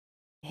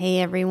Hey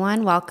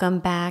everyone, welcome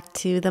back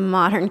to the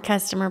Modern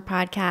Customer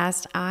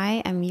Podcast.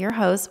 I am your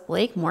host,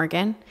 Blake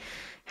Morgan.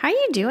 How are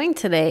you doing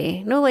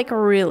today? No,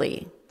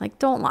 really.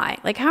 Don't lie.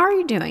 How are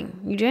you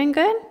doing? You doing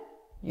good?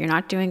 You're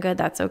not doing good.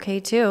 That's okay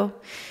too.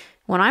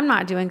 When I'm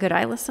not doing good,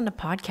 I listen to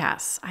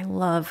podcasts. I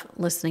love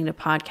listening to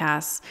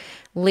podcasts.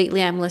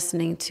 Lately, I'm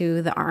listening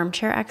to The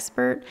Armchair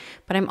Expert,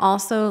 but I'm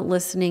also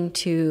listening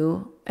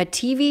to a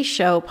TV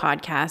show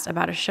podcast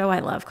about a show I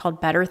love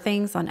called Better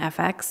Things on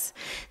FX.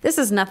 This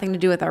has nothing to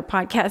do with our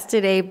podcast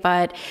today,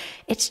 but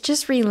it's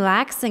just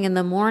relaxing in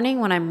the morning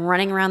when I'm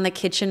running around the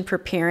kitchen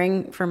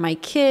preparing for my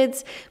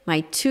kids.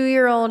 My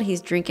 2-year-old,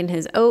 he's drinking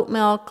his oat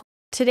milk.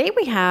 Today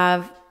we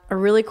have a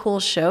really cool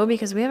show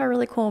because we have a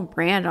really cool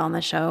brand on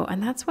the show,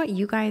 and that's what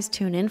you guys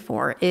tune in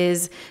for,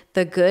 is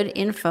the good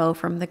info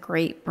from the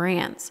great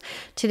brands.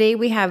 Today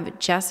we have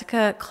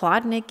Jessica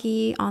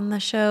Klodnicki on the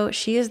show.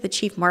 She is the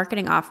Chief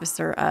Marketing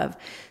Officer of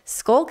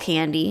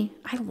Skullcandy.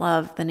 I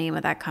love the name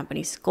of that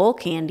company,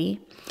 Skullcandy.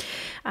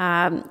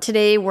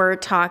 Today we're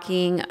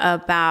talking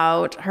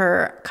about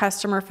her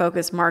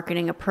customer-focused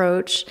marketing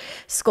approach.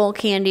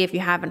 Skullcandy, if you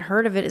haven't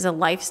heard of it, is a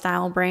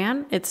lifestyle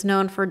brand. It's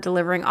known for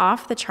delivering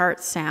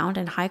off-the-chart sound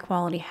and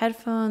high-quality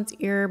headphones,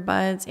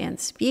 earbuds, and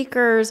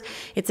speakers.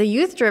 It's a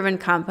youth-driven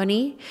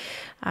company.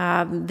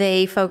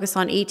 They focus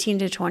on 18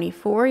 to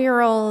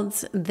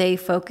 24-year-olds. They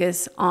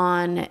focus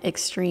on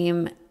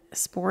extreme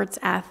sports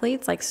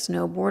athletes like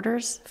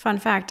snowboarders. Fun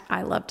fact,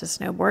 I love to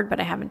snowboard, but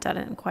I haven't done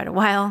it in quite a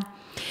while.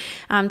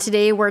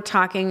 Today, we're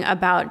talking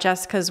about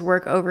Jessica's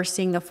work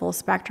overseeing the full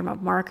spectrum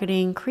of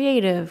marketing,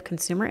 creative,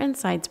 consumer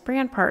insights,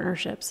 brand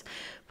partnerships,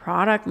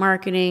 product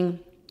marketing.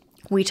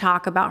 We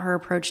talk about her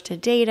approach to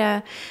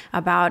data,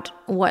 about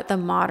what the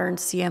modern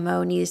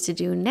CMO needs to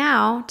do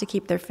now to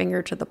keep their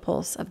finger to the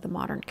pulse of the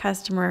modern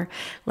customer.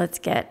 Let's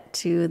get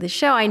to the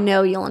show. I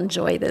know you'll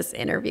enjoy this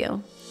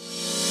interview.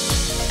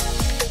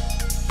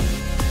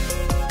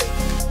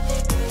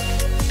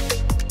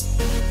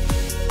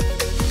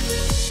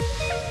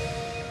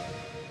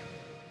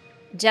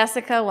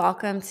 Jessica,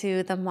 welcome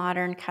to the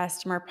Modern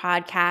Customer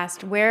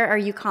Podcast. Where are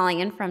you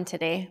calling in from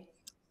today?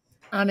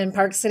 I'm in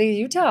Park City,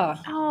 Utah.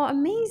 Oh,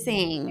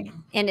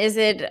 amazing. And is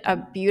it a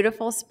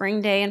beautiful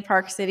spring day in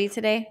Park City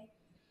today?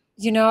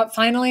 You know, it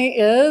finally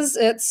is.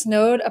 It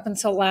snowed up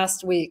until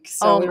last week.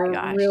 So we were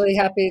really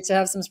happy to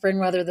have some spring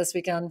weather this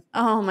weekend.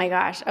 Oh my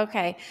gosh.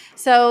 Okay.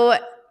 So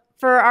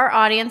for our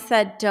audience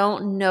that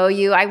don't know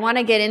you, I want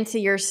to get into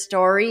your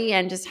story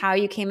and just how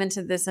you came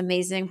into this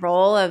amazing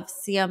role of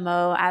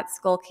CMO at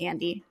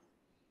Skullcandy.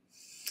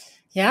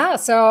 Yeah.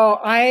 So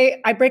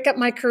I break up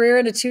my career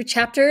into 2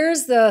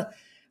 chapters. The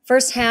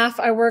first half,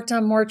 I worked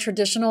on more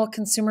traditional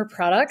consumer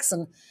products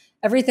and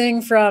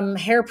everything from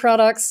hair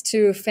products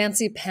to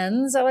fancy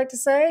pens, I like to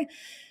say.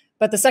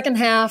 But the second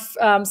half,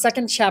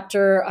 second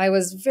chapter, I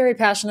was very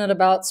passionate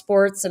about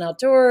sports and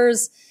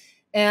outdoors,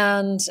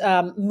 and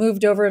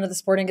moved over into the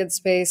sporting goods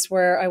space,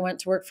 where I went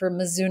to work for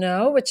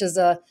Mizuno, which is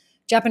a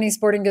Japanese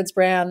sporting goods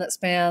brand that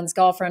spans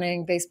golf,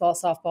 running, baseball,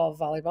 softball,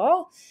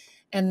 volleyball,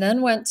 and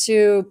then went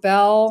to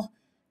Bell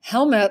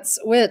Helmets,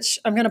 which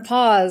I'm going to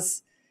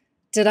pause.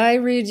 Did I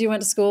read you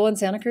went to school in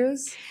Santa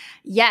Cruz?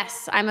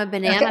 Yes, I'm a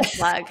banana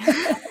slug.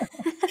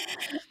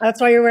 That's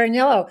why you're wearing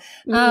yellow.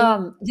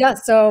 Mm-hmm.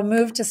 So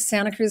moved to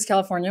Santa Cruz,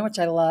 California, which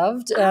I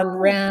loved,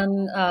 and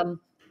ran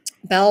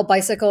Bell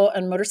bicycle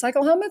and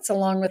motorcycle helmets,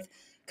 along with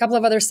a couple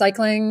of other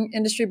cycling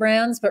industry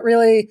brands. But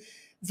really,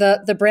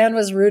 the brand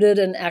was rooted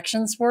in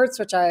action sports,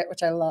 which I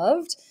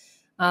loved.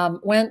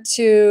 Went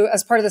to,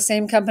 as part of the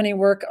same company,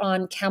 work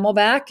on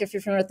Camelback, if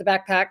you're familiar with the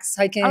backpacks,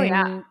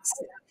 hiking,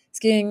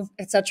 skiing,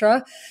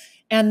 etc.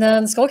 And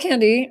then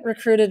Skullcandy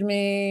recruited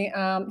me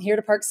here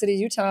to Park City,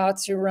 Utah,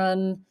 to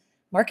run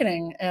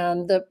marketing.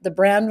 And the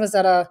brand was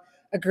at a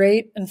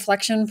great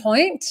inflection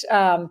point.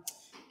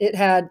 It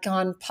had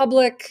gone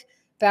public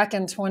back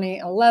in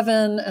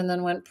 2011 and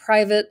then went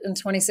private in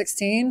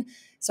 2016.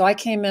 So I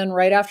came in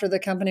right after the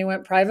company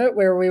went private,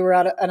 where we were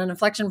at an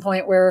inflection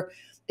point where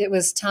it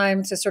was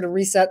time to sort of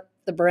reset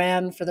the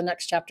brand for the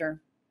next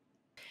chapter.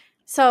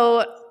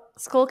 So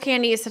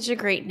Skullcandy is such a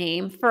great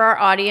name. For our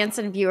audience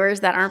and viewers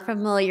that aren't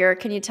familiar,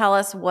 can you tell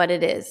us what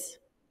it is?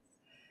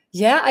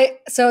 Yeah,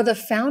 so the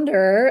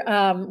founder,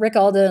 Rick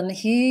Alden,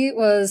 he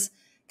was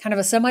kind of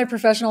a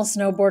semi-professional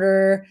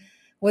snowboarder,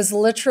 was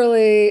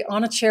literally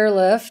on a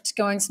chairlift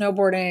going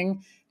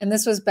snowboarding. And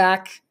this was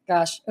back, it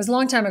was a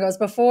long time ago. It was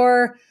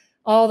before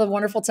all the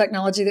wonderful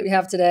technology that we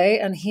have today.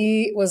 And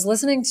he was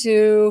listening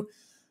to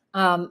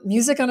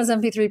music on his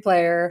MP3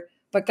 player,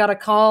 but got a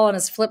call on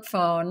his flip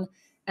phone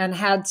and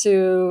had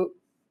to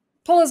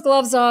pull his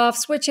gloves off,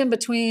 switch in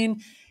between.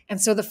 And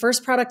so the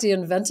first product he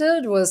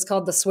invented was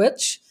called the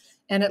Switch.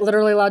 And it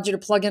literally allowed you to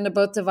plug into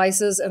both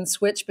devices and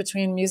switch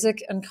between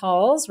music and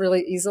calls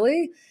really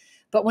easily.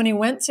 But when he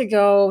went to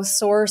go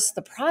source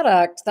the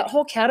product, that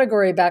whole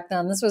category back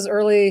then, this was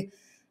early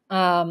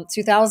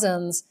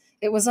 2000s,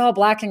 it was all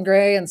black and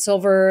gray and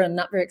silver and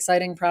not very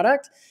exciting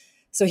product.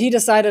 So he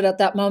decided at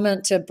that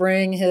moment to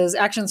bring his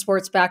action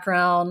sports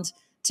background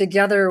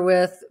together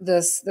with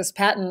this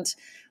patent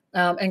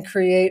and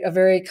create a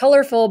very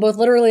colorful, both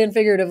literally and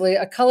figuratively,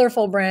 a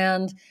colorful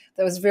brand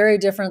that was very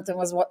different than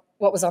was what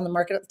was on the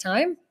market at the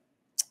time.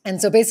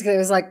 And so basically it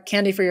was like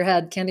candy for your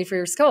head, candy for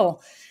your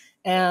skull.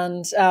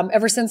 And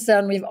ever since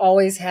then, we've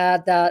always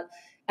had that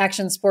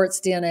action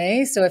sports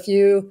DNA. So if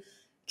you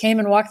came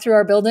and walked through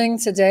our building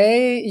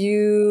today,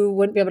 you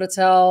wouldn't be able to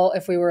tell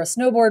if we were a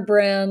snowboard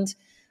brand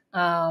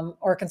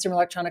or a consumer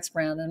electronics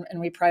brand. And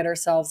we pride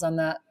ourselves on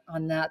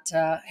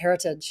that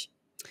heritage.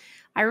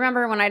 I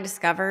remember when I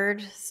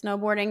discovered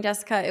snowboarding,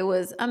 Jessica, it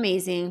was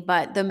amazing,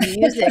 but the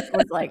music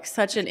was like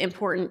such an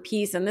important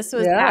piece. And this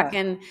was back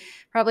in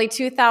probably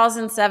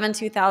 2007,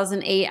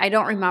 2008. I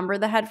don't remember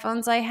the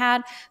headphones I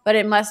had, but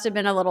it must have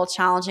been a little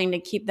challenging to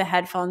keep the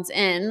headphones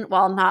in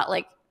while not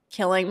like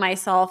killing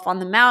myself on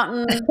the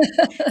mountain.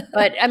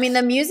 But I mean,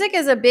 the music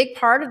is a big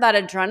part of that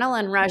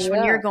adrenaline rush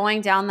when you're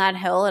going down that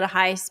hill at a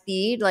high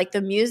speed. Like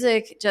the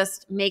music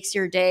just makes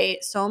your day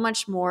so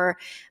much more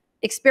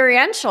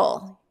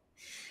experiential.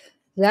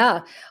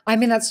 Yeah. I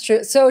mean, that's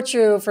true. So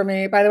true for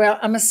me. By the way,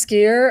 I'm a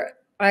skier.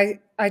 I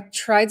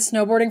tried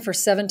snowboarding for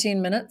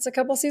 17 minutes a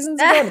couple seasons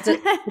ago.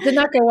 It did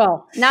not go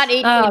well. Not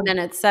 18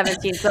 minutes,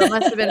 17. So it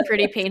must have been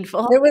pretty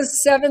painful. It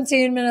was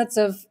 17 minutes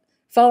of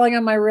falling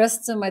on my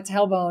wrists and my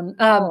tailbone.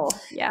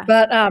 Yeah.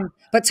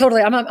 But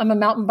totally, I'm a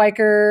mountain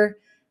biker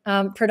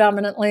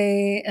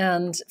predominantly,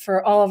 and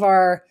for all of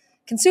our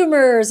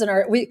consumers and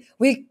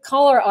we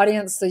call our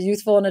audience the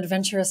youthful and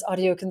adventurous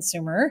audio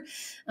consumer,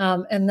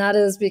 and that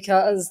is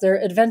because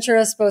they're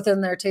adventurous both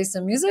in their taste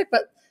in music,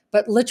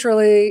 but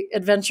literally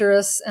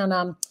adventurous,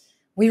 and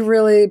we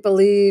really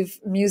believe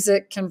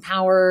music can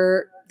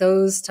power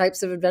those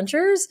types of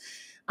adventures,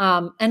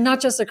 and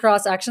not just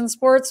across action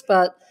sports,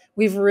 but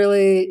we've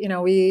really,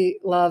 we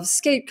love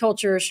skate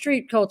culture,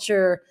 street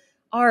culture,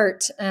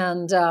 art,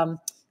 and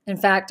in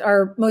fact,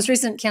 our most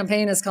recent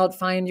campaign is called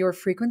Find Your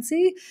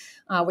Frequency,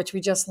 which we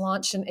just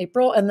launched in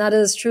April. And that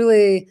is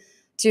truly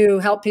to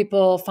help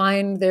people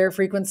find their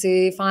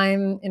frequency,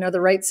 find,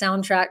 the right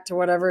soundtrack to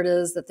whatever it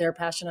is that they're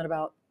passionate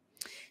about.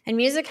 And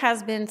music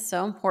has been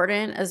so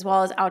important, as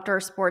well as outdoor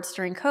sports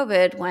during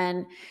COVID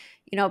when,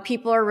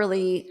 people are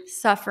really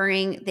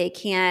suffering. They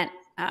can't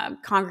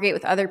congregate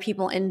with other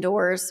people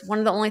indoors. One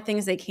of the only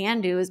things they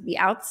can do is be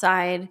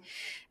outside.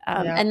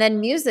 And then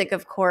music,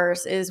 of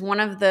course, is one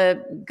of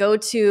the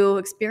go-to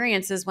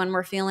experiences when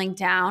we're feeling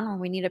down or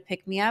we need a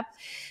pick-me-up.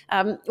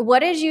 What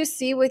did you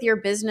see with your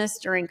business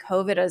during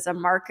COVID as a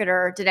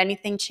marketer? Did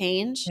anything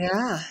change?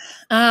 Yeah.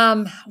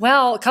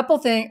 Well, a couple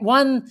things.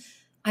 One,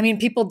 I mean,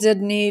 people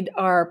did need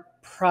our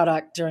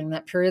product during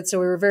that period. So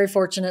we were very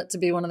fortunate to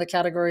be one of the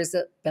categories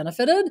that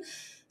benefited.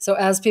 So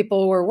as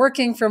people were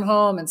working from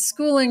home and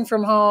schooling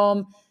from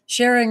home,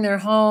 sharing their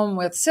home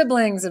with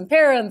siblings and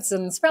parents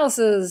and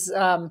spouses,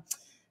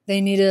 they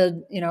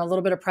needed, a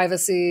little bit of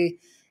privacy.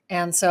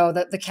 And so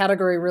that the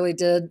category really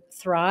did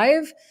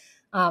thrive.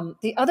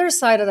 The other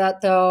side of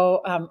that,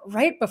 though,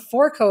 right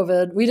before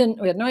COVID, we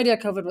had no idea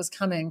COVID was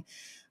coming.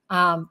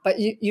 But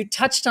you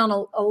touched on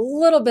a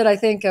little bit, I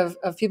think, of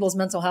people's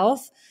mental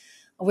health,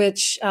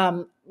 which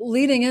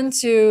leading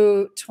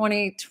into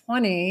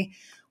 2020,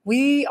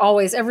 we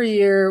always, every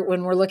year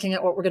when we're looking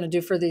at what we're going to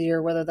do for the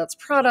year, whether that's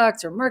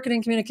product or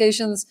marketing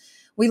communications,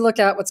 we look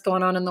at what's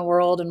going on in the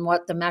world and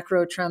what the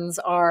macro trends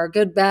are,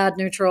 good, bad,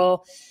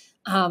 neutral.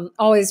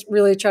 Always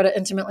really try to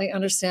intimately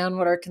understand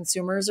what our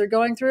consumers are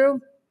going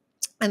through.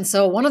 And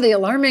so one of the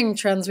alarming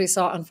trends we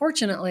saw,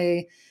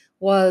 unfortunately,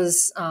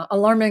 was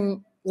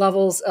alarming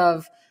levels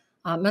of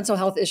mental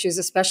health issues,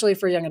 especially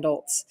for young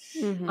adults.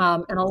 Mm-hmm.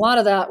 And a lot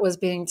of that was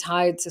being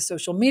tied to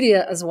social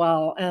media as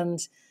well. And,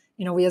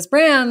 we as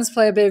brands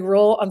play a big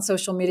role on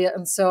social media.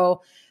 And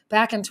so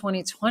back in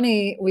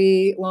 2020,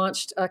 we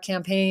launched a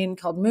campaign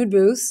called Mood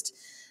Boost.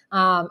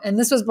 And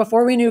this was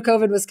before we knew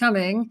COVID was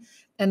coming.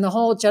 And the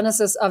whole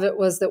genesis of it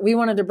was that we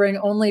wanted to bring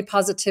only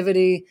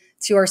positivity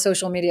to our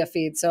social media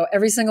feed. So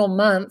every single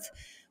month,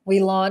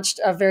 we launched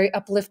a very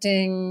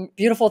uplifting,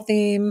 beautiful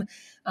theme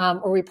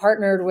where we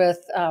partnered with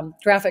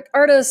graphic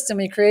artists, and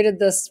we created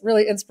this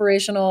really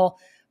inspirational,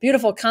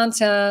 beautiful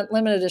content,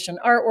 limited edition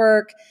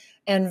artwork,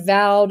 and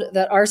vowed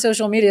that our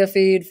social media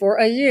feed for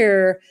a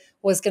year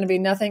was going to be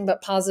nothing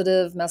but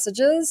positive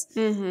messages.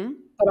 Mm-hmm.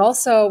 But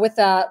also with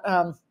that,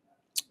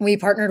 we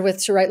partnered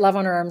with To Write Love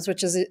on Our Arms,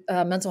 which is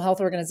a mental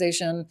health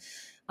organization,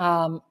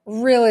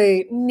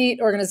 really neat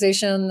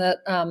organization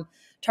that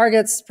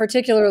targets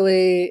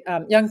particularly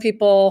young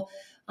people,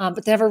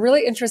 but they have a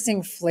really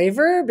interesting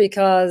flavor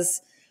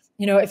because,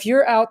 if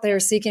you're out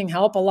there seeking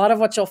help, a lot of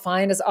what you'll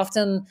find is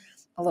often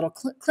a little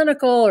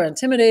clinical or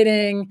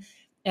intimidating.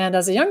 And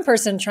as a young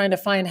person trying to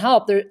find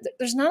help,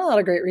 there's not a lot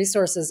of great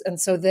resources. And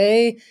so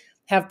they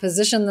have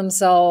positioned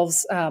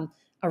themselves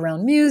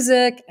around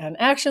music and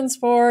action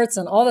sports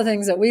and all the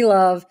things that we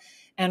love.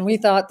 And we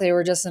thought they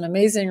were just an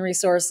amazing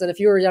resource that if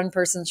you were a young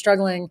person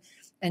struggling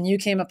and you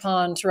came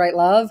upon To Write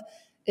Love,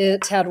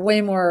 it had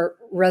way more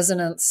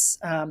resonance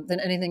than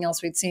anything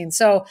else we'd seen.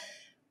 So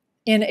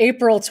in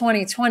April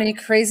 2020,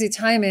 crazy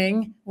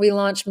timing, we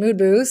launched Mood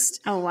Boost.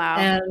 Oh,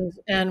 wow.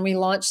 And we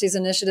launched these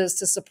initiatives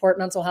to support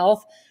mental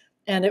health.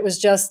 And it was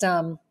just,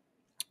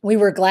 we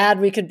were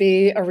glad we could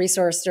be a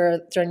resource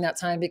during that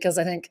time, because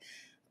I think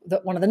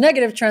that one of the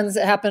negative trends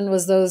that happened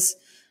was those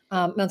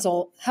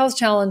mental health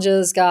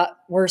challenges got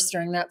worse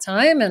during that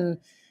time. And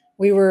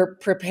we were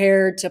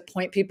prepared to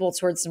point people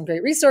towards some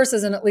great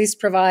resources and at least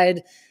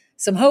provide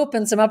some hope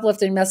and some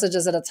uplifting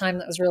messages at a time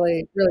that was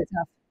really, really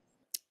tough.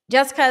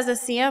 Jessica, as a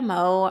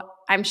CMO,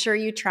 I'm sure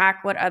you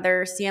track what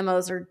other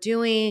CMOs are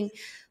doing,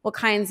 what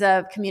kinds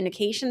of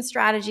communication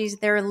strategies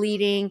they're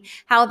leading,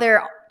 how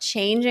they're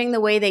changing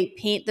the way they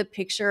paint the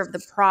picture of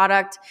the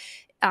product.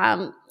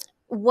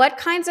 What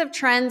kinds of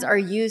trends are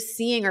you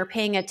seeing or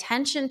paying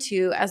attention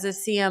to as a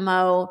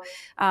CMO,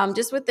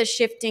 just with the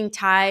shifting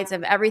tides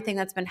of everything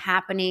that's been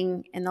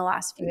happening in the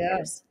last few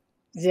years?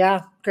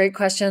 Yeah, great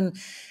question.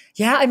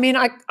 Yeah, I mean,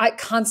 I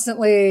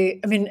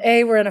constantly, I mean,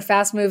 we're in a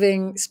fast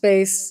moving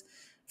space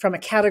from a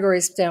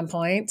category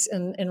standpoint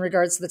in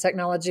regards to the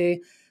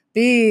technology.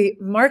 B,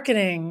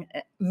 marketing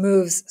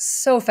moves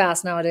so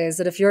fast nowadays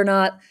that if you're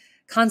not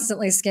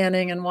constantly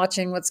scanning and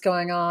watching what's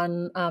going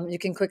on, you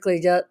can quickly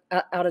get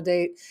out of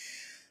date.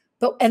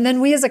 And then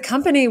we as a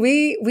company,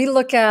 we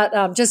look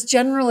at just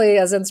generally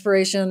as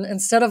inspiration,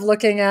 instead of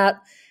looking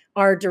at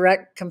our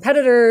direct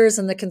competitors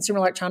in the consumer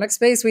electronics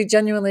space, we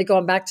genuinely,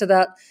 going back to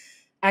that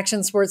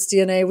action sports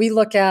DNA, we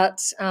look at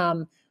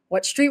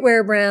what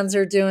streetwear brands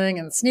are doing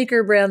and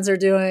sneaker brands are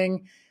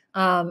doing.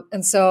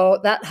 And so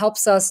that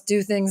helps us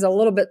do things a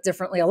little bit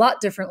differently, a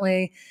lot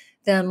differently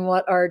than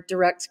what our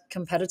direct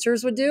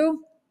competitors would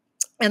do.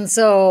 And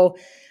so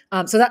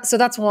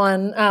that's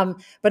one.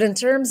 But in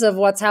terms of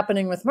what's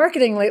happening with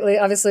marketing lately,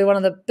 obviously one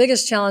of the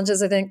biggest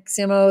challenges I think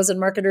CMOs and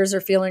marketers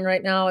are feeling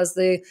right now is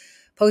the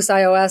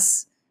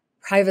post-iOS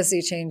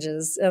privacy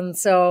changes. And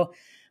so,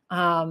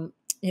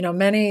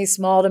 many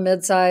small to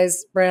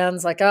mid-sized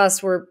brands like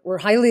us, we're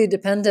highly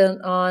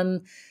dependent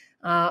on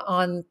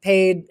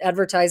paid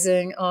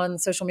advertising on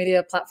social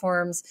media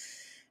platforms.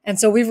 And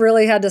so we've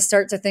really had to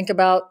start to think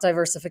about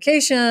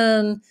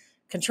diversification,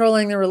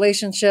 controlling the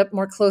relationship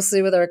more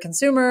closely with our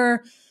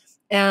consumer,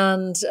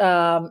 and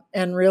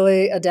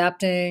really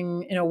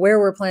adapting, where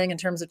we're playing in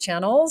terms of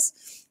channels.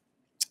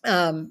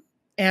 And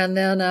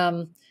then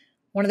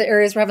one of the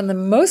areas we're having the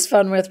most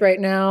fun with right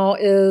now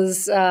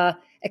is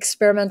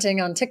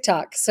experimenting on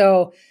TikTok.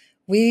 So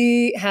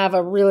we have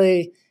a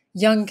really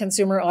young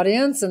consumer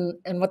audience.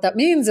 And what that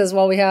means is,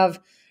 while we have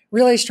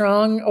really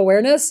strong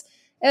awareness,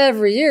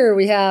 every year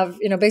we have,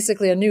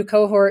 basically a new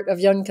cohort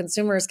of young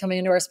consumers coming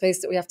into our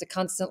space that we have to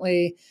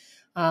constantly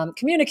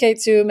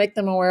communicate to, make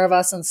them aware of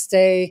us, and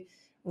stay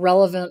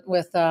relevant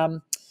with,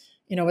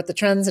 with the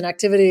trends and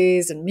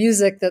activities and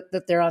music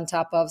that they're on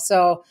top of.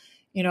 So,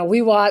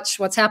 we watch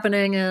what's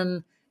happening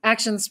in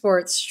action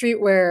sports,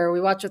 streetwear. We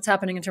watch what's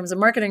happening in terms of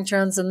marketing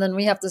trends, and then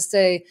we have to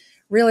stay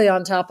really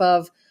on top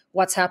of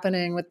what's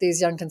happening with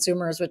these young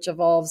consumers, which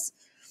evolves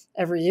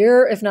every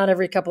year, if not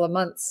every couple of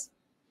months.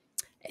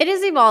 It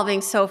is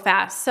evolving so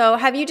fast. So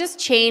have you just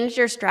changed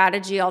your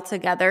strategy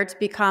altogether to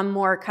become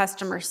more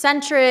customer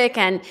centric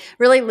and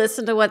really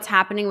listen to what's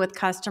happening with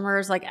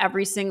customers like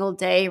every single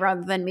day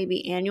rather than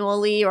maybe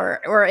annually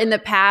or in the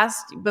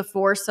past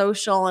before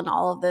social and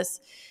all of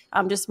this,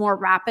 just more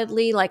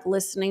rapidly, like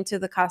listening to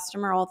the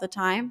customer all the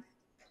time?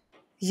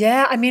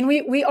 Yeah, I mean,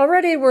 we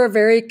already were a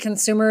very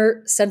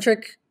consumer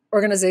centric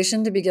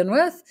organization to begin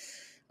with.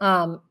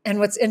 And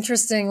what's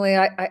interestingly,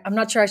 I'm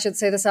not sure I should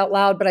say this out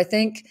loud, but I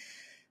think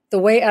the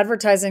way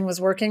advertising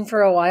was working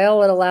for a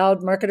while, it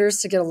allowed marketers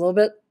to get a little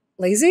bit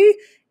lazy,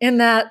 in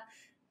that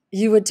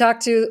you would talk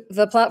to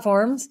the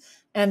platforms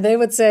and they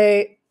would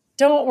say,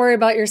 don't worry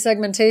about your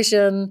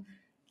segmentation,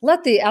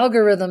 let the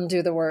algorithm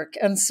do the work.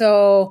 And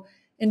so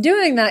in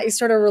doing that, you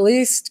sort of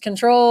released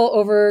control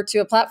over to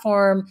a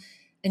platform,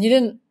 and you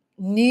didn't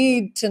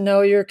need to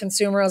know your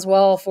consumer as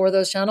well for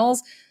those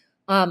channels.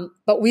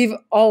 But we've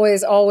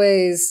always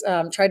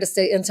tried to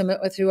stay intimate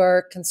with who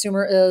our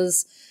consumer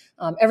is.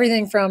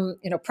 Everything from,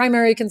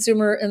 primary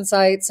consumer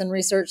insights and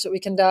research that we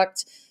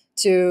conduct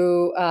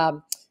to,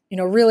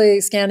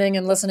 really scanning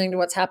and listening to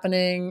what's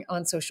happening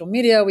on social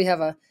media. We have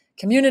a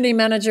community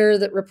manager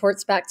that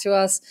reports back to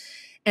us.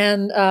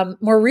 And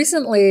more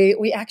recently,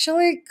 we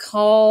actually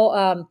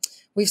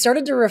we've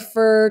started to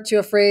refer to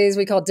a phrase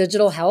we call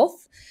digital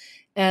health.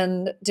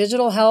 And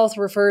digital health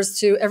refers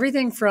to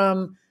everything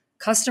from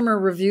customer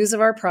reviews of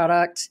our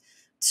product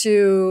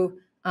to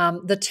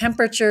the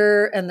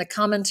temperature and the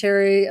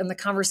commentary and the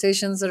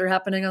conversations that are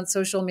happening on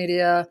social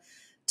media,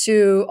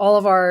 to all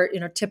of our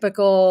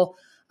typical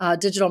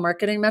digital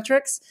marketing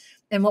metrics.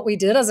 And what we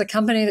did as a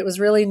company that was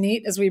really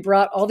neat is we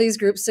brought all these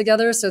groups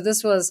together. So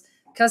this was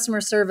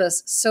customer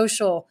service,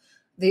 social,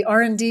 the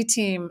R&D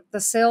team, the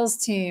sales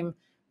team,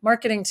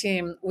 marketing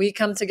team. We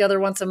come together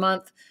once a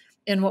month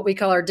in what we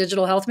call our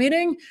digital health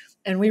meeting,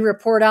 and we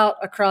report out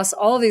across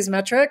all of these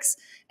metrics,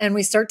 and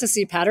we start to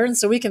see patterns.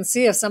 So we can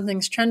see if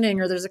something's trending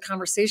or there's a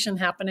conversation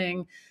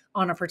happening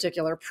on a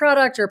particular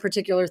product or a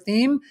particular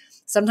theme.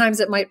 Sometimes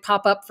it might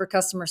pop up for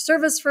customer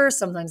service first.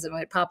 Sometimes it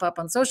might pop up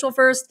on social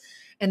first.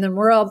 And then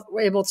we're all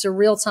able to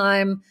real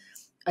time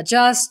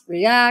adjust,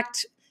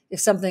 react, If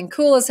something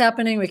cool is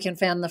happening, we can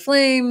fan the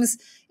flames.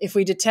 If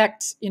we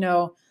detect,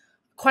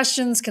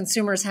 questions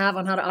consumers have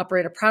on how to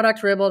operate a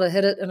product, we're able to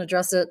hit it and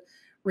address it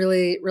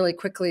really, really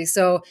quickly.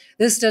 So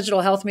this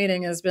digital health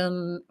meeting has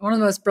been one of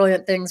the most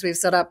brilliant things we've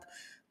set up.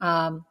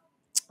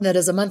 That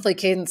is a monthly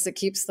cadence that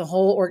keeps the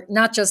whole, or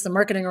not just the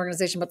marketing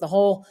organization, but the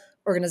whole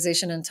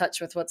organization in touch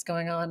with what's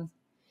going on.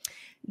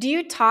 Do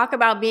you talk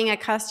about being a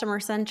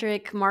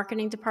customer-centric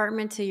marketing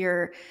department to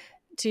your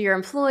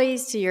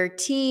employees, to your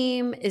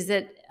team? Is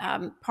it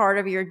part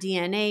of your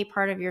DNA,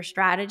 part of your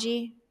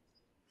strategy?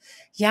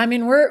 Yeah, I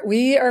mean,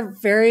 we are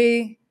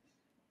very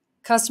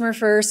customer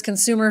first,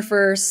 consumer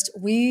first.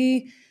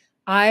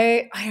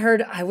 I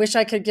heard, I wish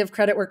I could give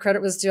credit where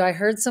credit was due. I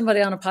heard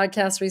somebody on a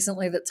podcast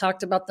recently that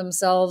talked about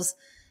themselves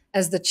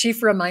as the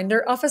chief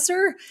reminder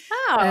officer.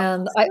 Oh,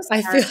 And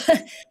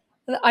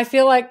so I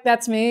feel like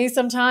that's me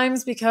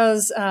sometimes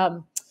because,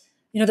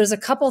 there's a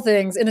couple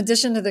things in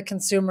addition to the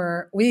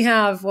consumer. We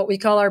have what we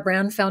call our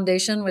brand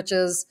foundation, which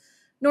is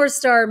North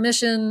Star,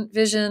 mission,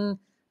 vision,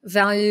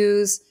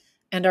 values,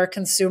 and our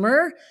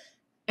consumer.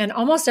 And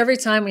almost every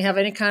time we have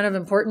any kind of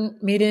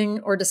important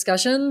meeting or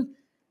discussion,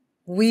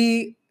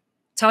 we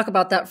talk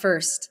about that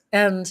first.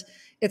 And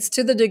it's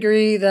to the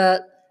degree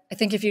that I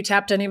think if you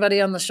tapped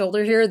anybody on the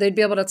shoulder here, they'd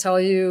be able to tell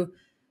you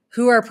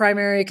who our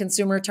primary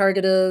consumer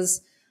target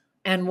is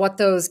and what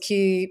those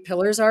key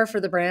pillars are for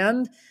the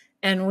brand.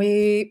 And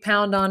we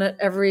pound on it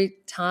every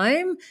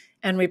time,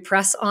 and we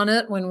press on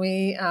it when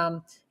we,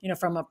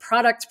 from a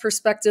product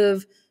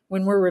perspective,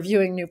 when we're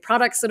reviewing new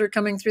products that are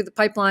coming through the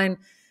pipeline,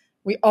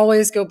 we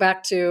always go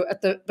back to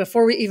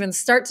before we even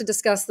start to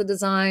discuss the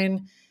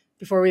design,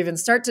 before we even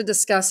start to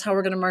discuss how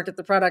we're going to market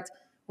the product,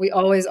 we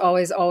always,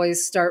 always,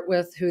 always start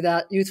with who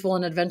that youthful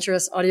and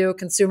adventurous audio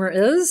consumer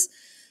is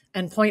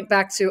and point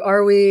back to,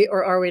 are we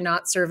or are we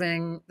not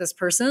serving this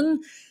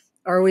person?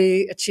 Are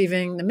we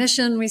achieving the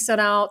mission we set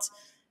out?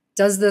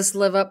 Does this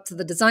live up to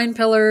the design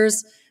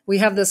pillars? We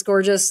have this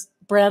gorgeous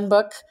brand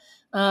book.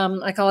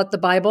 I call it the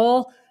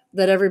Bible,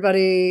 that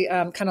everybody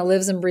kind of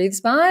lives and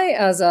breathes by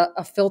as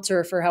a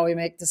filter for how we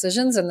make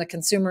decisions. And the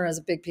consumer is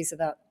a big piece of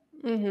that.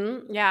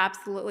 Mm-hmm. Yeah,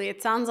 absolutely.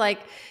 It sounds like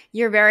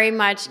you very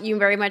much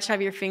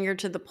have your finger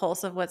to the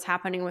pulse of what's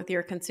happening with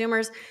your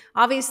consumers.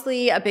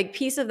 Obviously, a big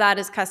piece of that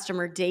is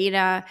customer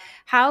data.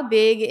 How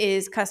big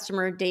is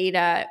customer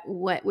data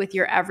with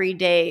your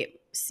everyday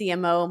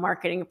CMO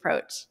marketing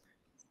approach?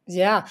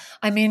 Yeah.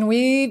 I mean,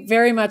 we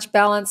very much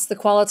balance the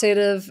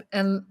qualitative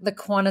and the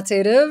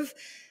quantitative.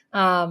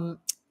 I'd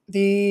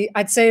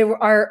say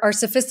our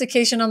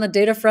sophistication on the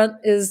data front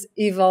is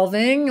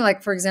evolving.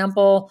 Like, for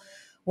example,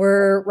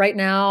 we're right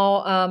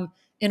now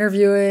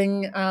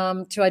interviewing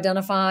to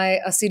identify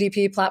a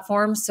CDP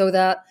platform so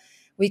that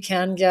we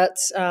can get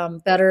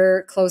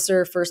better,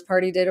 closer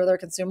first-party data with our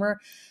consumer.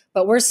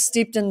 But we're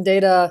steeped in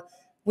data,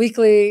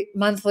 weekly,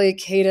 monthly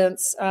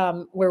cadence,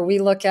 where we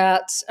look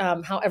at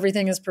how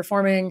everything is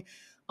performing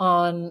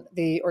on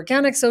the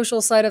organic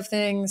social side of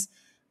things,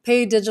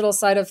 paid digital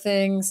side of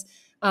things.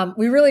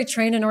 We really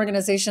train an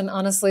organization,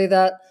 honestly,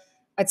 that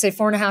I'd say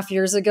 4.5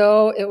 years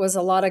ago, it was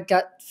a lot of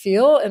gut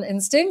feel and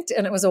instinct,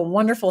 and it was a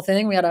wonderful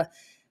thing. We had a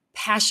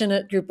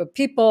passionate group of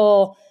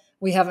people.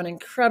 We have an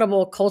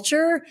incredible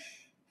culture.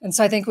 And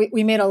so I think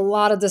we made a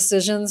lot of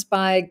decisions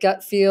by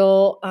gut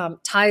feel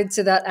tied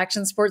to that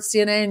action sports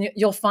DNA. And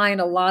you'll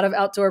find a lot of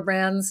outdoor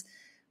brands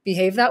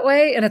behave that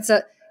way. And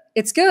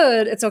it's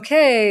good, it's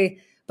okay,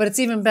 but it's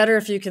even better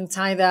if you can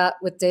tie that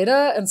with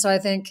data. And so I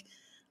think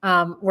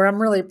where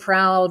I'm really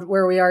proud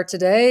where we are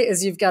today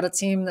is you've got a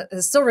team that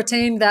has still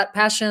retained that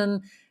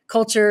passion,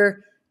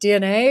 culture,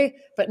 DNA,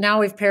 but now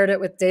we've paired it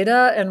with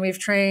data, and we've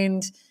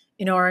trained,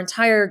 our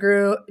entire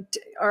group,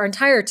 our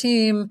entire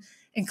team,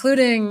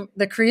 including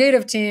the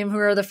creative team, who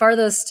are the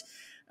farthest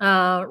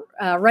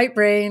right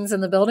brains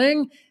in the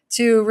building,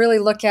 to really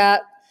look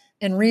at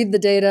and read the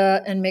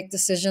data and make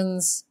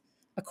decisions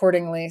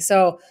accordingly.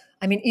 So,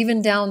 I mean,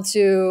 even down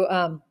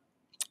to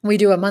we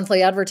do a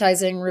monthly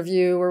advertising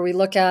review where we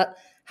look at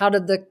how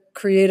did the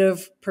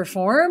creative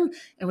perform,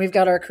 and we've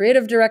got our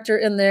creative director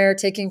in there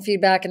taking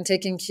feedback and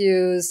taking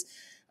cues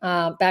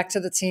back to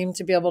the team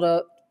to be able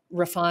to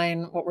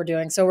refine what we're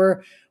doing. So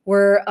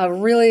we're a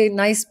really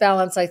nice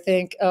balance, I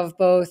think, of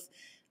both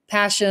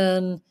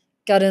passion,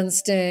 gut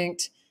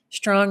instinct,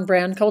 strong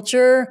brand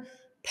culture,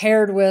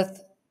 paired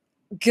with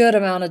good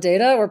amount of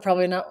data. We're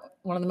probably not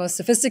one of the most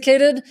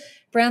sophisticated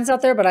brands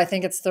out there, but I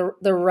think it's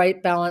the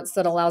right balance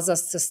that allows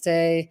us to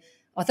stay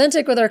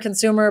authentic with our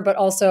consumer, but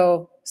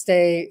also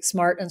stay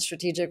smart and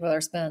strategic with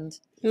our spend.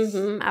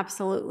 Mm-hmm,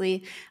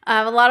 absolutely.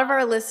 A lot of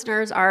our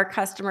listeners are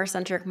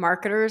customer-centric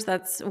marketers.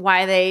 That's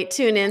why they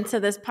tune into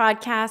this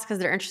podcast, because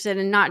they're interested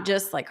in not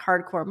just like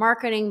hardcore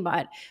marketing,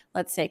 but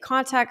let's say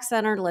contact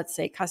center, let's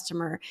say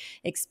customer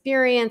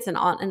experience, and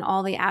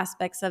all the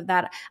aspects of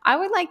that. I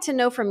would like to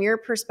know from your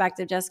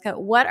perspective, Jessica,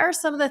 what are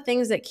some of the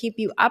things that keep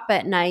you up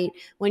at night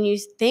when you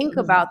think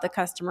about the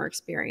customer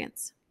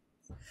experience?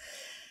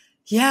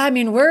 Yeah, I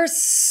mean, we're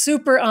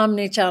super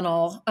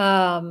omni-channel.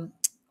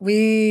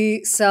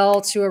 We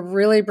sell to a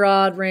really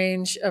broad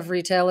range of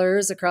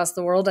retailers across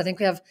the world. I think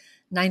we have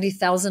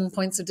 90,000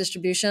 points of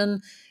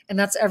distribution, and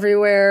that's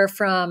everywhere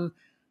from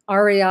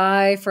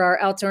REI for our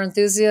outdoor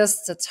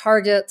enthusiasts to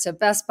Target to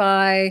Best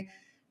Buy,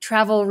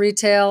 travel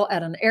retail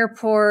at an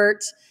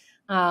airport,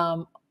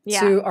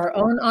 to our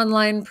own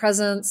online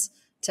presence,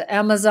 to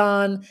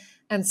Amazon.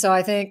 And so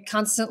I think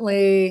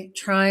constantly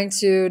trying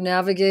to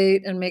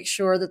navigate and make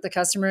sure that the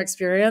customer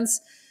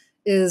experience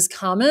is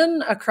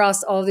common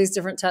across all of these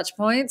different touch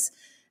points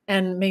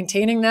and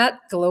maintaining that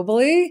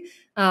globally,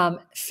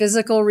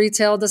 physical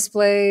retail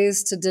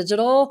displays to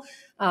digital,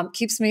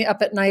 keeps me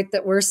up at night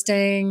that we're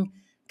staying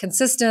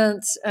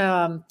consistent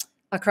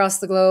across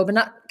the globe, and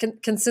not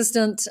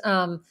consistent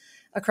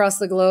across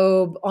the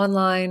globe,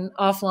 online,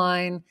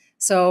 offline.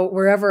 So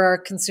wherever our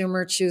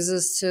consumer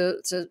chooses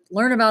to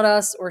learn about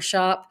us or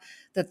shop,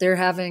 that they're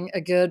having a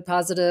good,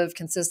 positive,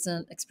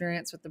 consistent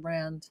experience with the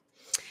brand.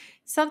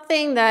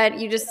 Something that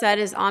you just said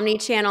is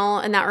omni-channel,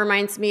 and that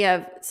reminds me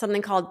of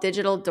something called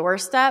digital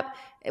doorstep.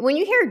 When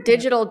you hear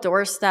digital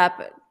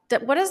doorstep,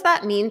 what does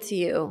that mean to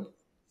you?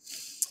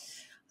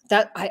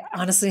 That I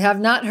honestly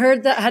have not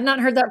heard that. Had not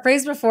heard that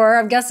phrase before.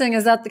 I'm guessing,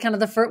 is that the kind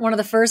of one of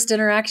the first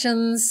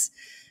interactions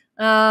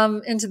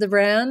into the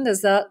brand?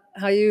 Is that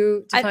how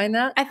you define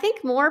that? I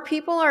think more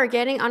people are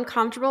getting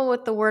uncomfortable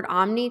with the word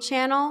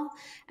omni-channel,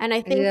 and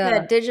I think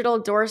that digital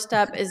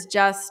doorstep is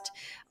just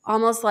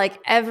almost like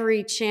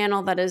every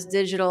channel that is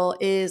digital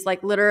is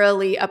like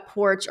literally a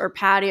porch or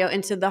patio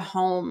into the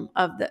home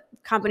of the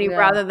company,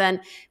 rather than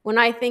when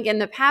I think in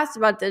the past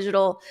about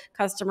digital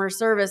customer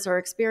service or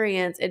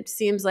experience, it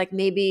seems like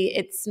maybe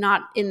it's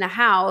not in the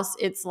house,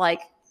 it's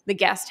like the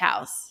guest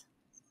house.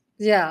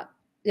 Yeah.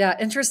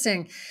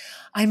 Interesting.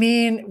 I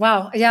mean,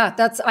 wow. Yeah,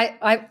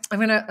 I'm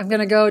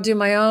gonna go do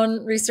my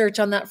own research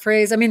on that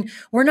phrase. I mean,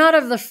 we're not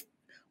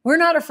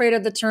afraid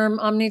of the term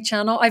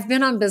omni-channel. I've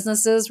been on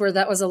businesses where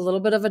that was a little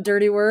bit of a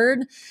dirty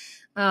word.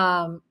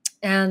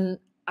 And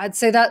I'd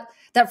say that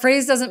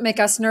phrase doesn't make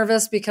us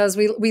nervous, because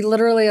we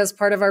literally, as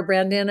part of our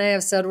brand DNA,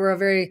 have said we're a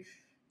very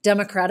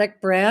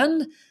democratic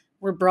brand.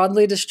 We're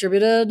broadly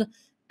distributed,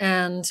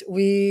 and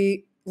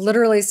we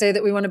literally say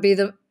that we want to be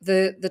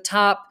the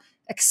top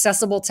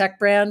accessible tech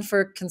brand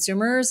for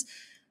consumers.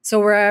 So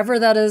wherever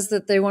that is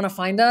that they want to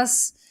find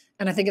us,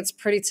 and I think it's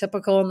pretty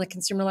typical in the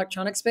consumer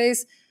electronics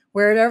space,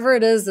 wherever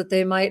it is that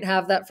they might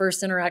have that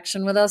first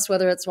interaction with us,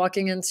 whether it's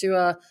walking into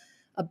a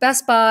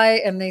Best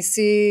Buy and they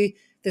see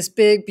this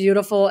big,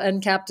 beautiful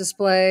end cap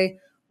display,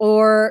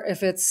 or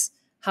if it's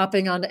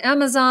hopping onto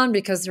Amazon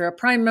because they're a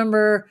Prime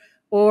member,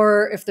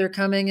 or if they're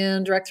coming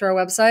in direct through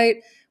our website,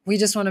 we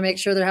just want to make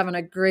sure they're having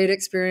a great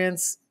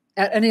experience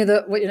at any of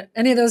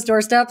those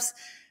doorsteps.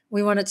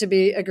 We want it to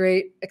be a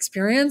great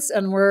experience,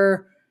 and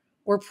we're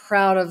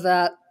proud of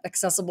that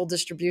accessible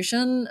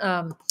distribution,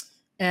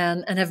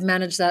 and have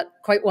managed that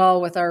quite well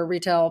with our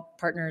retail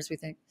partners, we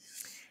think.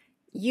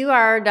 You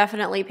are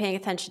definitely paying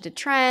attention to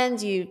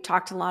trends. You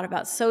talked a lot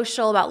about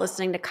social, about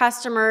listening to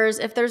customers.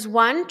 If there's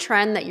one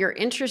trend that you're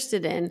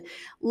interested in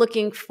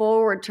looking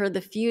forward to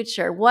the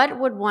future, what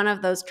would one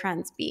of those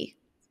trends be?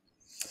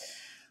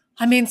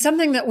 I mean,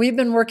 something that we've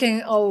been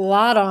working a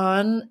lot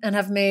on and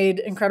have made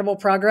incredible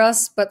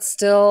progress, but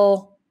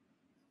still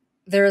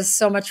there is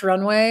so much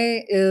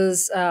runway,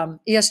 is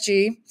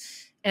ESG,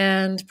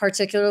 and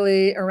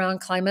particularly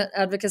around climate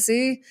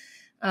advocacy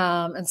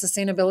and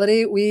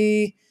sustainability.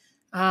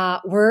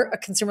 We're a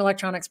consumer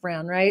electronics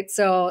brand, right?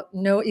 So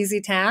no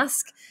easy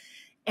task.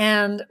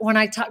 And when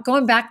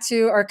going back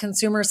to our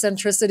consumer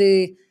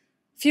centricity,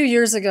 a few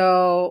years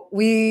ago,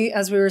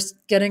 as we were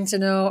getting to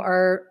know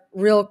our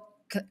real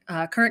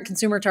current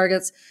consumer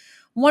targets,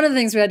 one of the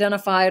things we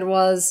identified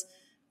was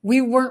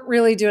we weren't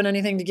really doing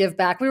anything to give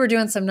back. We were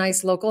doing some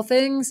nice local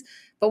things,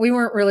 but we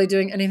weren't really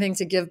doing anything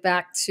to give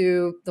back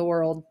to the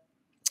world.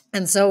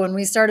 And so when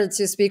we started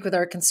to speak with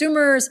our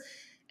consumers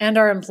and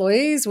our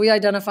employees, we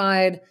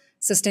identified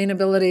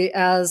sustainability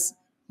as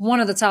one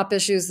of the top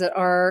issues that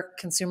our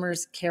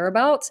consumers care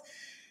about.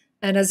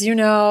 And as you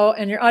know,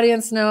 and your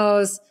audience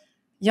knows,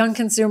 young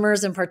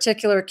consumers in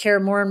particular care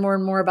more and more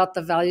and more about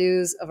the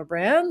values of a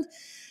brand.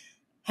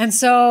 And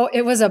so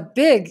it was a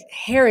big,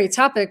 hairy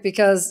topic,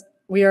 because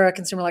we are a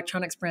consumer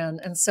electronics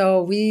brand. And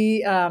so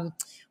we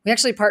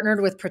actually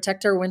partnered with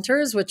Protect Our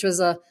Winters, which was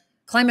a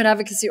climate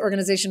advocacy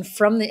organization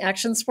from the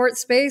action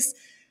sports space.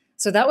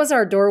 So that was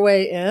our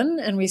doorway in,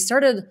 and we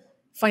started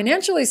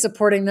financially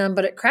supporting them,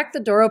 but it cracked the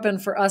door open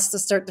for us to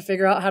start to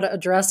figure out how to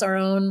address our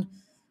own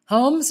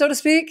home, so to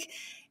speak.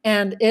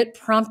 And it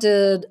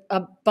prompted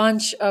a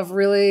bunch of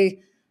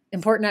really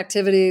important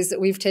activities that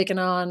we've taken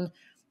on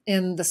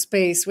in the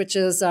space, which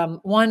is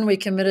one, we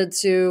committed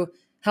to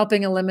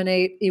helping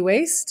eliminate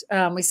e-waste.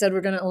 We said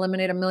we're going to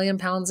eliminate 1 million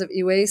pounds of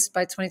e-waste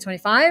by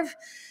 2025,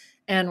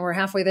 and we're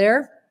halfway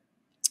there.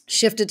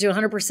 Shifted to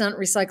 100%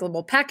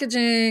 recyclable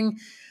packaging.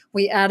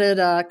 We added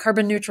a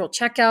carbon neutral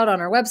checkout on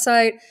our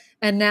website.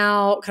 And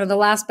now kind of the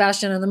last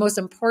bastion and the most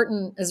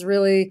important is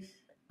really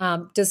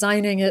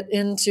designing it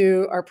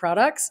into our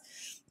products.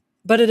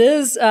 But it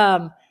is,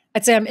 I'd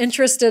say I'm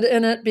interested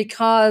in it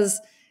because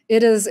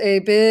it is a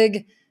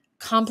big,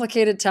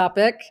 complicated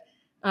topic.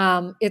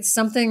 It's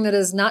something that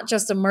is not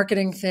just a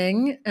marketing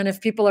thing. And if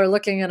people are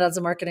looking at it as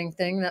a marketing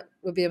thing, that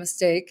would be a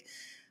mistake.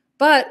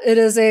 But it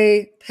is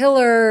a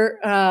pillar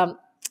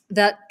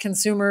that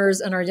consumers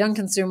and our young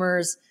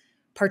consumers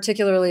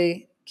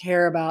particularly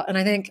care about. And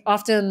I think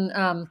often,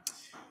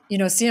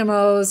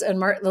 CMOs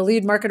and the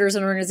lead marketers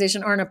in an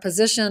organization are in a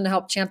position to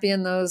help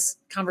champion those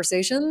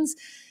conversations.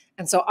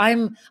 And so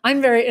I'm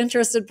very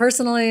interested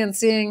personally in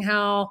seeing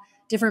how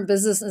different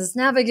businesses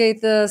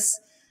navigate this.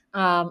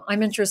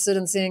 I'm interested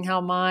in seeing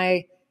how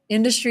my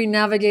industry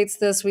navigates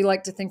this. We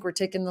like to think we're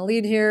taking the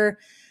lead here.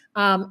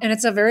 And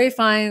it's a very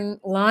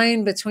fine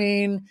line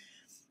between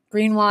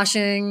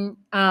greenwashing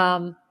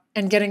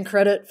and getting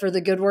credit for the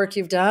good work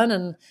you've done.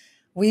 And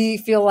we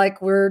feel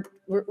like we're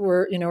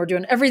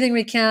doing everything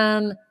we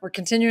can. We're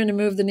continuing to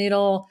move the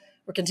needle.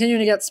 We're continuing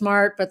to get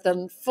smart, but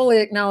then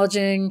fully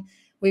acknowledging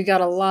we've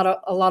got a lot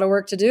of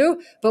work to do.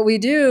 But we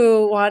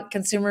do want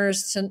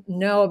consumers to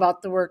know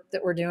about the work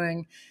that we're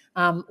doing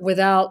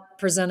without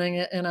presenting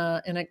it in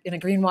a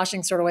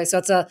greenwashing sort of way.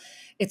 So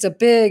it's a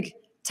big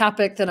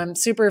topic that I'm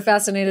super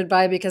fascinated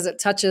by because it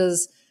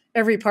touches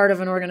every part of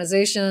an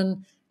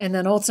organization and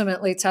then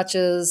ultimately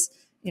touches,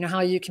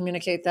 how you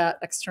communicate that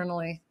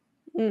externally.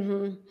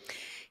 Mm-hmm.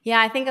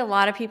 Yeah, I think a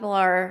lot of people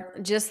are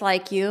just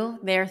like you.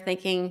 They're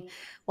thinking,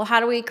 well, how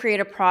do we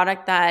create a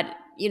product that,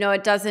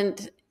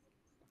 the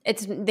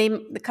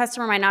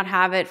customer might not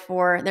have it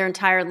for their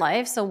entire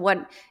life. So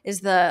what is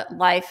the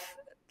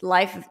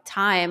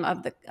lifetime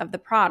of the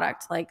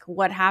product? Like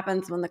what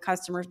happens when the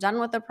customer's done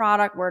with the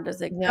product? Where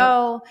does it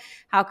go?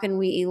 How can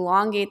we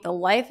elongate the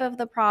life of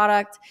the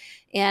product?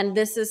 And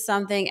this is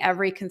something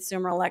every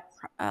consumer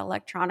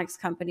electronics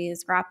company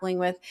is grappling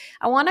with.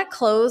 I want to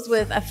close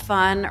with a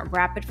fun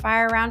rapid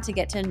fire round to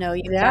get to know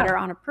you better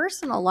on a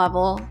personal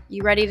level.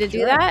 You ready to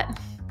do that?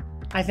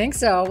 I think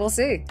so. We'll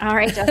see. All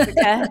right,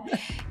 Jessica.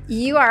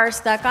 You are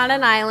stuck on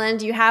an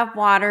island. You have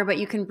water, but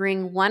you can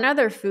bring one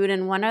other food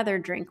and one other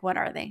drink. What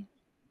are they?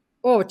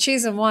 Oh,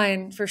 cheese and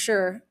wine for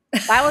sure.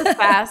 That was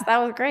fast. That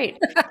was great.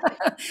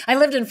 I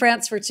lived in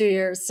France for 2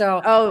 years,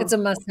 so it's a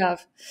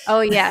must-have.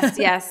 Oh, yes.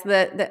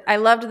 I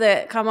loved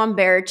the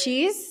camembert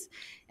cheese,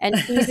 and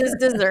cheese is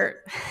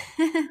dessert.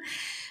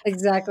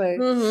 Exactly.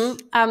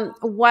 Mm-hmm.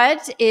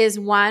 What is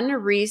one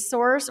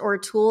resource or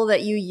tool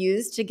that you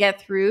used to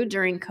get through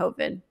during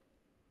COVID?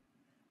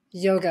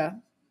 Yoga.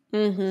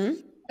 Mm-hmm.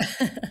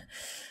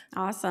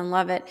 Awesome.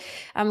 Love it.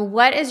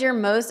 What is your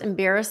most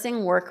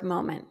embarrassing work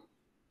moment?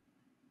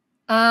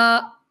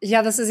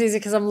 This is easy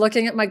because I'm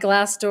looking at my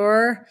glass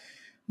door.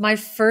 My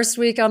first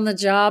week on the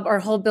job, our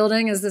whole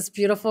building is this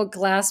beautiful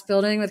glass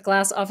building with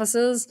glass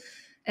offices.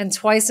 And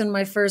twice in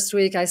my first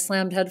week, I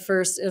slammed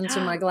headfirst into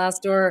my glass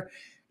door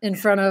in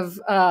front of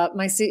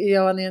my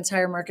CEO and the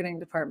entire marketing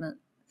department.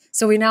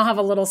 So we now have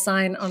a little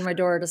sign on my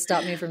door to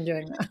stop me from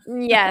doing that.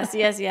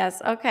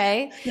 Yes.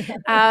 Okay.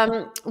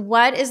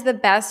 What is the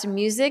best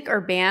music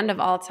or band of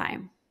all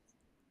time?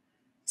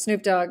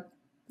 Snoop Dogg,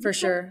 for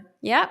sure.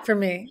 Yeah. For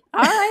me.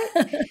 All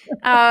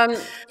right.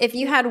 If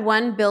you had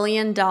 $1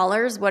 billion,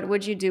 what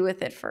would you do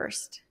with it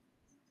first?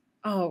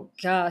 Oh,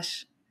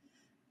 gosh.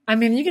 I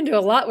mean, you can do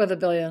a lot with $1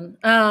 billion.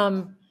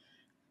 I'm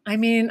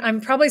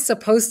probably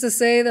supposed to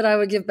say that I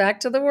would give back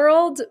to the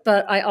world,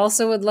 but I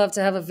also would love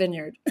to have a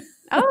vineyard.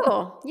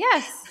 Oh,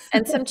 yes.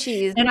 And some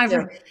cheese. And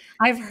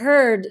I've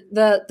heard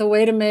that the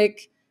way to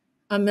make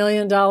 $1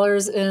 million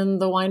in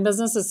the wine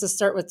business is to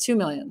start with 2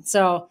 million.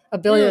 So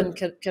 $1 billion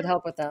could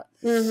help with that.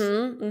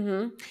 Mm-hmm,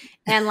 mm-hmm.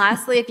 And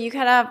lastly, if you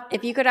could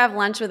have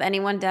lunch with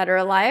anyone dead or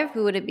alive,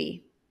 who would it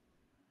be?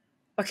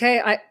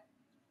 Okay,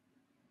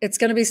 it's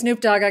going to be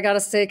Snoop Dogg. I got to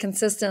stay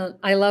consistent.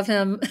 I love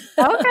him.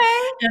 Okay.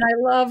 And I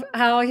love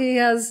how he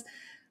has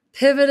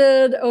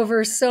pivoted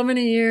over so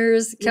many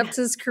years, kept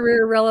his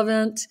career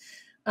relevant,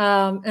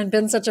 and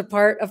been such a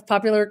part of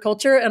popular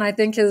culture. And I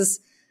think his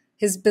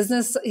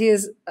business, he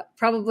is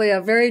probably a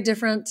very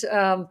different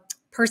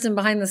person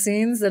behind the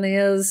scenes than he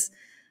is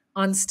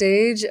on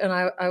stage. And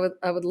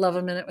I would love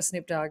a minute with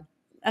Snoop Dogg.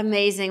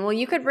 Amazing. Well,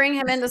 you could bring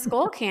him into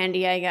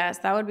Skullcandy, I guess.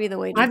 That would be the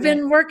way to I've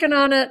been working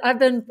on it. I've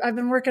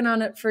been working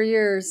on it for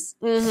years.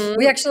 Mm-hmm.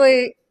 We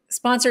actually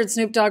sponsored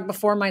Snoop Dogg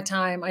before my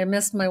time. I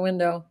missed my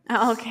window.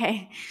 Oh,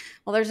 okay.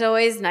 Well, there's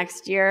always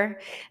next year.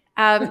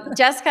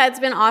 Jessica, it's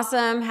been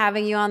awesome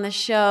having you on the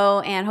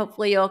show, and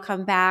hopefully you'll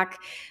come back.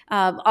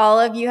 All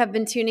of you have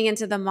been tuning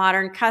into The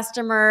Modern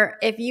Customer.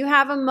 If you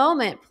have a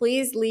moment,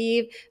 please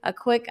leave a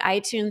quick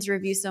iTunes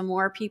review so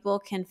more people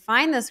can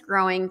find this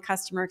growing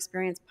customer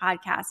experience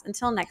podcast.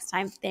 Until next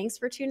time, thanks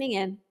for tuning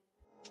in.